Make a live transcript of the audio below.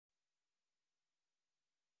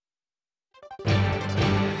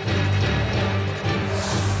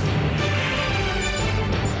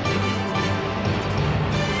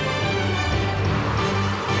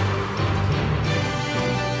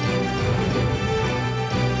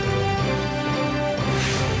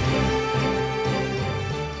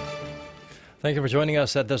Thank you for joining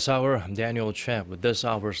us at this hour. I'm Daniel Choy with this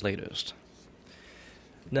hour's latest.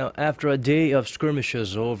 Now, after a day of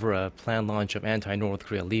skirmishes over a planned launch of anti-North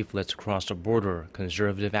Korea leaflets across the border,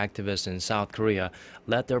 conservative activists in South Korea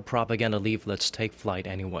let their propaganda leaflets take flight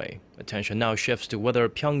anyway. Attention now shifts to whether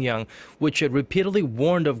Pyongyang, which had repeatedly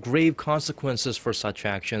warned of grave consequences for such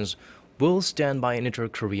actions, will stand by an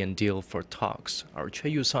inter-Korean deal for talks. Our Choi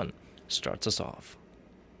You-sun starts us off.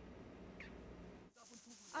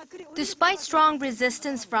 Despite strong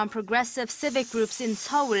resistance from progressive civic groups in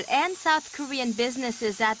Seoul and South Korean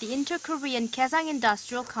businesses at the inter-Korean Kaesong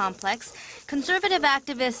Industrial Complex, conservative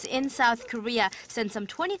activists in South Korea sent some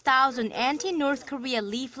 20,000 anti-North Korea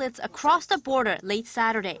leaflets across the border late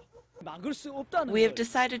Saturday. We have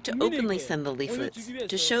decided to openly send the leaflets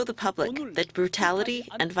to show the public that brutality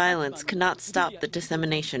and violence cannot stop the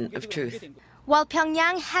dissemination of truth. While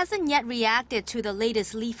Pyongyang hasn't yet reacted to the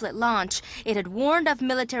latest leaflet launch, it had warned of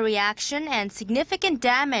military action and significant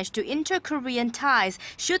damage to inter-Korean ties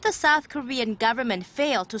should the South Korean government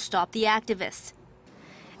fail to stop the activists.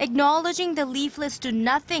 Acknowledging the leaflets do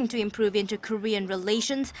nothing to improve inter-Korean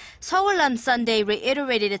relations, Seoul on Sunday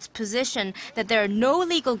reiterated its position that there are no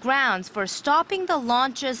legal grounds for stopping the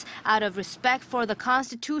launches out of respect for the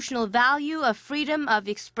constitutional value of freedom of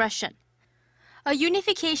expression. A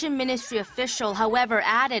Unification Ministry official, however,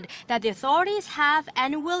 added that the authorities have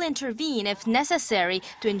and will intervene if necessary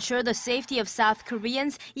to ensure the safety of South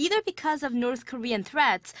Koreans, either because of North Korean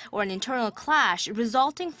threats or an internal clash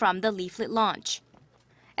resulting from the leaflet launch.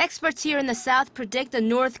 Experts here in the South predict the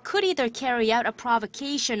North could either carry out a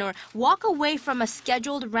provocation or walk away from a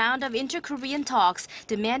scheduled round of inter-Korean talks,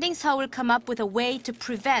 demanding Seoul come up with a way to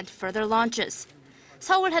prevent further launches.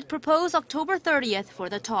 Seoul had proposed October 30th for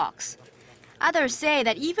the talks. Others say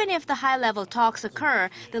that even if the high-level talks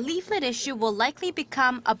occur, the leaflet issue will likely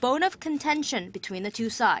become a bone of contention between the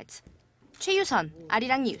two sides. Choi You-sun,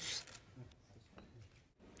 ARIRANG News.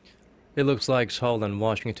 It looks like Seoul and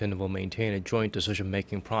Washington will maintain a joint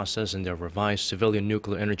decision-making process in their revised Civilian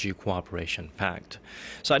Nuclear Energy Cooperation Pact.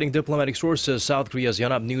 Citing diplomatic sources, South Korea's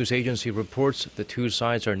Yonhap News Agency reports the two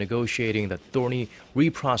sides are negotiating the thorny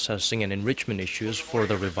reprocessing and enrichment issues for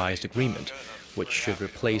the revised agreement, which should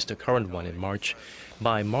replace the current one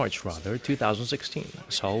by March 2016.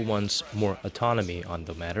 Seoul wants more autonomy on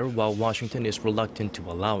the matter, while Washington is reluctant to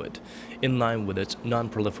allow it, in line with its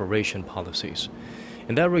non-proliferation policies.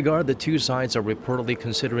 In that regard, the two sides are reportedly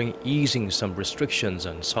considering easing some restrictions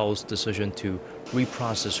on Seoul's decision to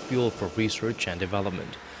reprocess fuel for research and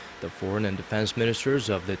development. The foreign and defense ministers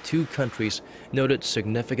of the two countries noted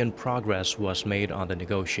significant progress was made on the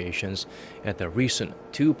negotiations at the recent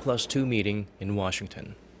 2+2 meeting in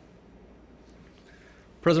Washington.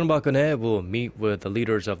 President Park Geun-hye will meet with the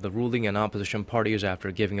leaders of the ruling and opposition parties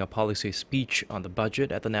after giving a policy speech on the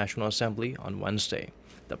budget at the National Assembly on Wednesday.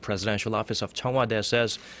 The presidential office of Cheongwade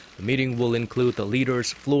says the meeting will include the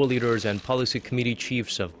leaders, floor leaders, and policy committee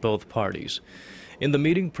chiefs of both parties. In the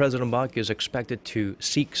meeting, President Park is expected to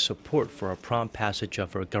seek support for a prompt passage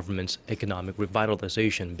of her government's economic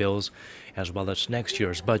revitalization bills, as well as next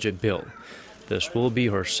year's budget bill. This will be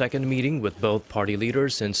her second meeting with both party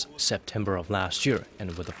leaders since September of last year,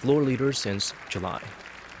 and with the floor leaders since July.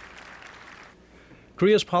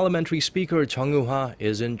 Korea's parliamentary speaker Chung Eui-ha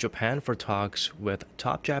is in Japan for talks with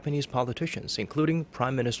top Japanese politicians, including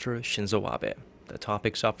Prime Minister Shinzo Abe. The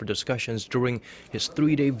topics up for discussions during his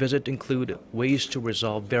three-day visit include ways to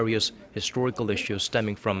resolve various historical issues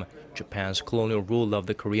stemming from Japan's colonial rule of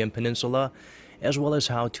the Korean Peninsula, as well as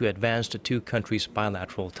how to advance the two countries'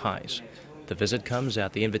 bilateral ties. The visit comes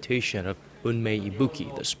at the invitation of Unmei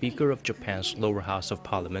Ibuki, the Speaker of Japan's lower house of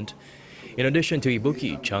parliament. In addition to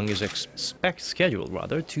Ibuki, Chung is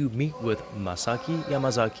scheduled to meet with Masaki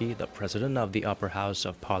Yamazaki, the President of the upper house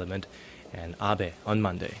of parliament, and Abe on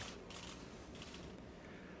Monday.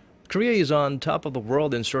 Korea is on top of the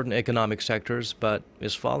world in certain economic sectors, but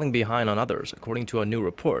is falling behind on others, according to a new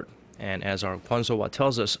report. And as our Kwon So-hwa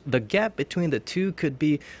tells us, the gap between the two could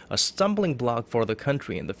be a stumbling block for the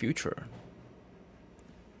country in the future.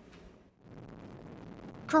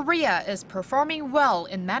 Korea is performing well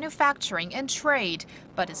in manufacturing and trade,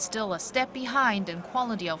 but is still a step behind in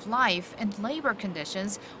quality of life and labor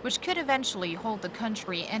conditions, which could eventually hold the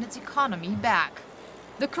country and its economy back.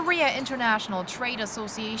 The Korea International Trade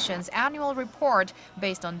Association's annual report,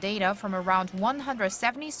 based on data from around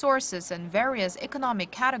 170 sources in various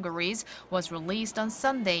economic categories, was released on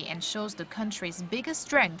Sunday and shows the country's biggest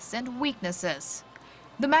strengths and weaknesses.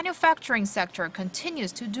 The manufacturing sector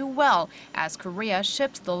continues to do well, as Korea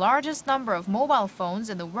shipped the largest number of mobile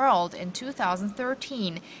phones in the world in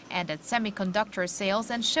 2013, and its semiconductor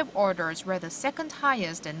sales and ship orders were the second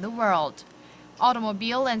highest in the world.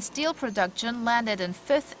 Automobile and steel production landed in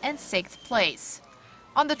 5th and 6th place.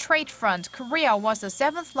 On the trade front, Korea was the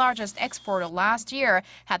 7th largest exporter last year,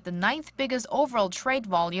 had the 9th biggest overall trade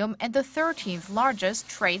volume, and the 13th largest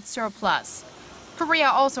trade surplus. Korea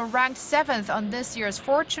also ranked 7th on this year's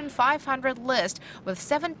Fortune 500 list, with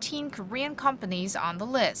 17 Korean companies on the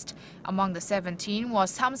list. Among the 17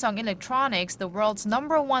 was Samsung Electronics, the world's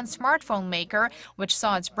 #1 smartphone maker, which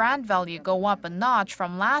saw its brand value go up a notch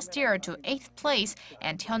from last year to 8th place,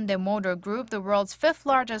 and Hyundai Motor Group, the world's 5th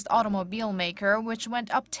largest automobile maker, which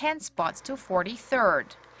went up 10 spots to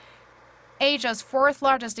 43rd. Asia's 4th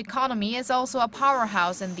largest economy is also a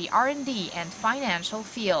powerhouse in the R&D and financial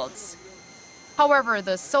fields. However,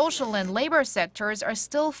 the social and labor sectors are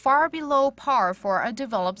still far below par for a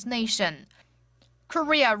developed nation.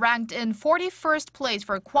 Korea ranked in 41st place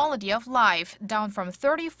for quality of life, down from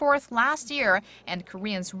 34th last year, and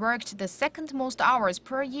Koreans worked the second most hours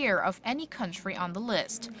per year of any country on the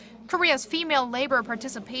list. Korea's female labor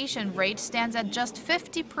participation rate stands at just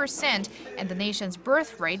 50%, and the nation's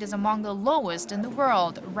birth rate is among the lowest in the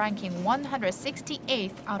world, ranking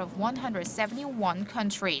 168th out of 171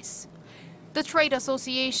 countries. The trade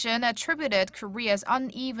association attributed Korea's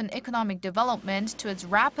uneven economic development to its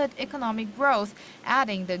rapid economic growth,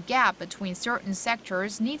 adding the gap between certain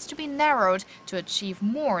sectors needs to be narrowed to achieve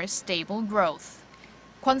more stable growth.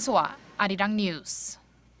 Kwon So-ah, ARIRANG News.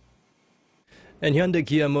 And Hyundai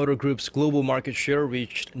Kia Motor Group's global market share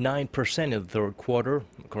reached 9% in the third quarter.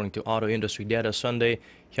 According to auto industry data Sunday,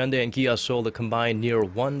 Hyundai and Kia sold a combined near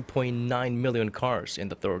 1.9 million cars in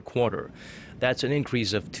the third quarter. That's an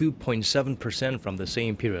increase of 2.7% from the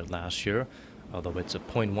same period last year. Although it's a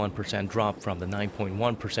 0.1% drop from the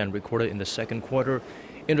 9.1% recorded in the second quarter,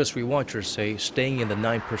 industry watchers say staying in the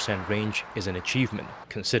 9% range is an achievement,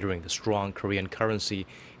 considering the strong Korean currency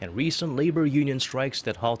and recent labor union strikes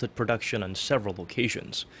that halted production on several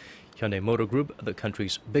occasions. Hyundai Motor Group, the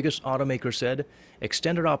country's biggest automaker, said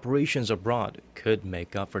extended operations abroad could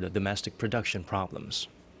make up for the domestic production problems.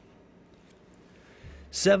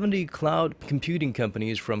 70 cloud computing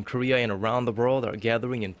companies from Korea and around the world are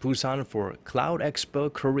gathering in Busan for Cloud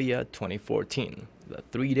Expo Korea 2014. The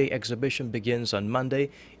three-day exhibition begins on Monday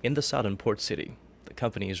in the southern port city. The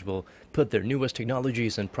companies will put their newest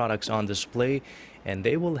technologies and products on display, and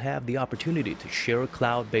they will have the opportunity to share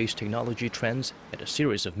cloud-based technology trends at a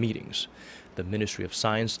series of meetings. The Ministry of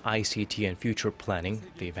Science, ICT and Future Planning,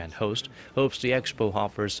 the event host, hopes the expo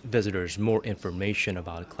offers visitors more information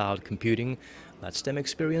about cloud computing, lets them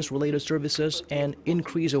experience related services, and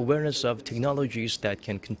increase awareness of technologies that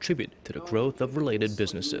can contribute to the growth of related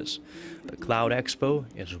businesses. The Cloud Expo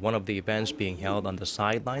is one of the events being held on the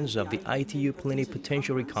sidelines of the ITU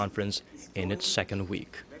Plenipotentiary Conference in its second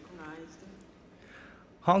week.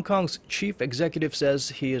 Hong Kong's chief executive says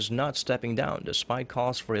he is not stepping down despite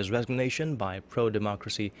calls for his resignation by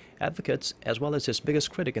pro-democracy advocates as well as his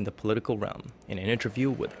biggest critic in the political realm. In an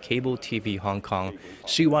interview with Cable TV Hong Kong,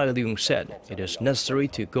 C.Y. Leung said it is necessary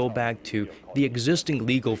to go back to the existing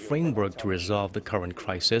legal framework to resolve the current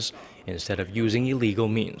crisis instead of using illegal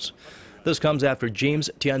means. This comes after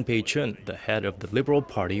James Tianpei-chun, the head of the Liberal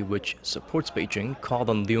Party, which supports Beijing,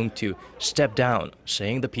 called on Leung to step down,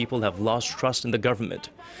 saying the people have lost trust in the government.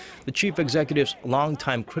 The chief executive's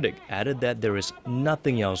longtime critic added that there is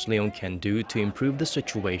nothing else Leung can do to improve the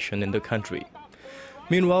situation in the country.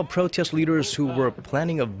 Meanwhile, protest leaders who were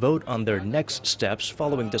planning a vote on their next steps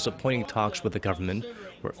following disappointing talks with the government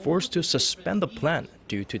were forced to suspend the plan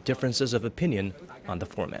due to differences of opinion on the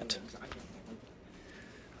format.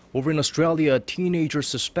 Over in Australia, a teenager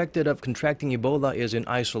suspected of contracting Ebola is in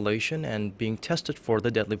isolation and being tested for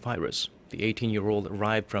the deadly virus. The 18-year-old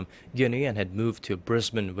arrived from Guinea and had moved to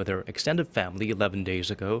Brisbane with her extended family 11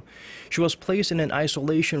 days ago. She was placed in an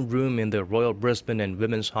isolation room in the Royal Brisbane and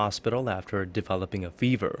Women's Hospital after developing a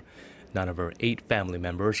fever. None of her 8 family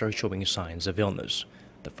members are showing signs of illness.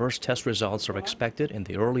 The first test results are expected in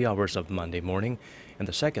the early hours of Monday morning, and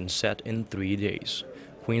the second set in 3 days.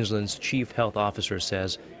 Queensland's chief health officer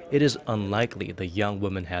says it is unlikely the young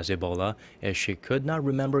woman has Ebola, as she could not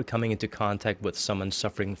remember coming into contact with someone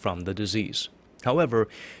suffering from the disease. However,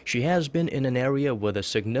 she has been in an area with a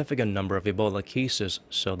significant number of Ebola cases,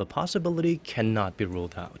 so the possibility cannot be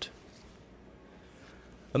ruled out.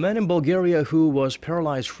 A man in Bulgaria who was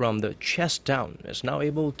paralyzed from the chest down is now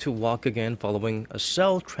able to walk again following a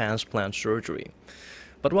cell transplant surgery.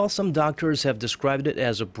 But while some doctors have described it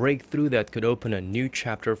as a breakthrough that could open a new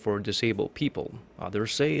chapter for disabled people,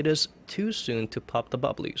 others say it is too soon to pop the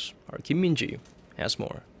bubblies. Our Kim Min-ji has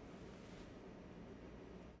more.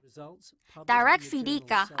 Darek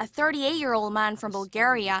Fidica, a 38-year-old man from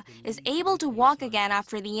Bulgaria, is able to walk again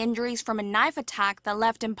after the injuries from a knife attack that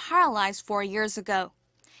left him paralyzed 4 years ago.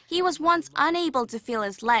 He was once unable to feel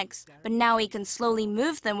his legs, but now he can slowly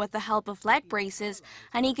move them with the help of leg braces,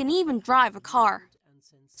 and he can even drive a car.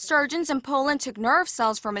 Surgeons in Poland took nerve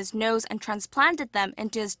cells from his nose and transplanted them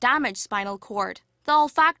into his damaged spinal cord. The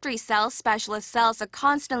olfactory cells, specialist cells that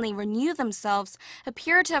constantly renew themselves,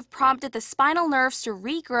 appear to have prompted the spinal nerves to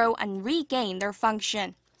regrow and regain their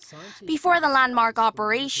function. Before the landmark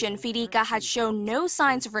operation, Fidica had shown no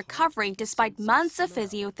signs of recovery despite months of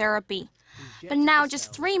physiotherapy. But now,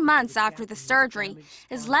 just 3 months after the surgery,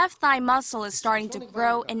 his left thigh muscle is starting to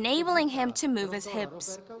grow, enabling him to move his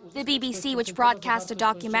hips. The BBC, which broadcast a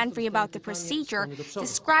documentary about the procedure,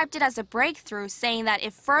 described it as a breakthrough, saying that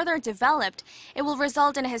if further developed, it will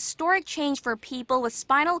result in a historic change for people with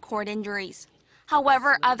spinal cord injuries.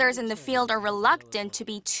 However, others in the field are reluctant to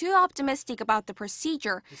be too optimistic about the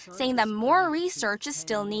procedure, saying that more research is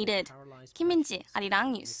still needed. Kim Min-ji,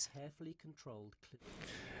 ARIRANG News.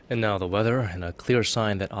 And now the weather, and a clear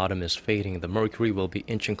sign that autumn is fading. The mercury will be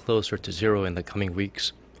inching closer to zero in the coming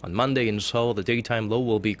weeks. On Monday in Seoul, the daytime low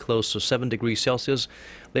will be close to 7 degrees Celsius,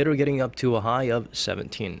 later getting up to a high of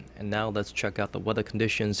 17. And now let's check out the weather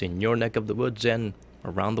conditions in your neck of the woods and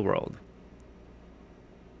around the world.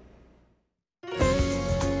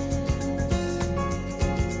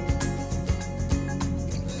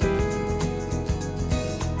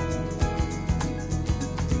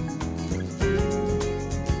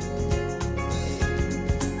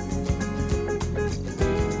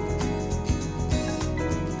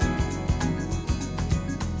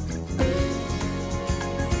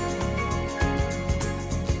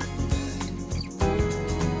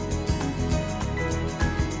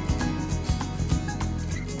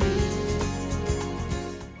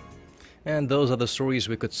 And those are the stories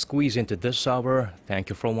we could squeeze into this hour. Thank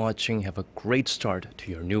you for watching. Have a great start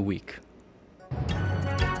to your new week.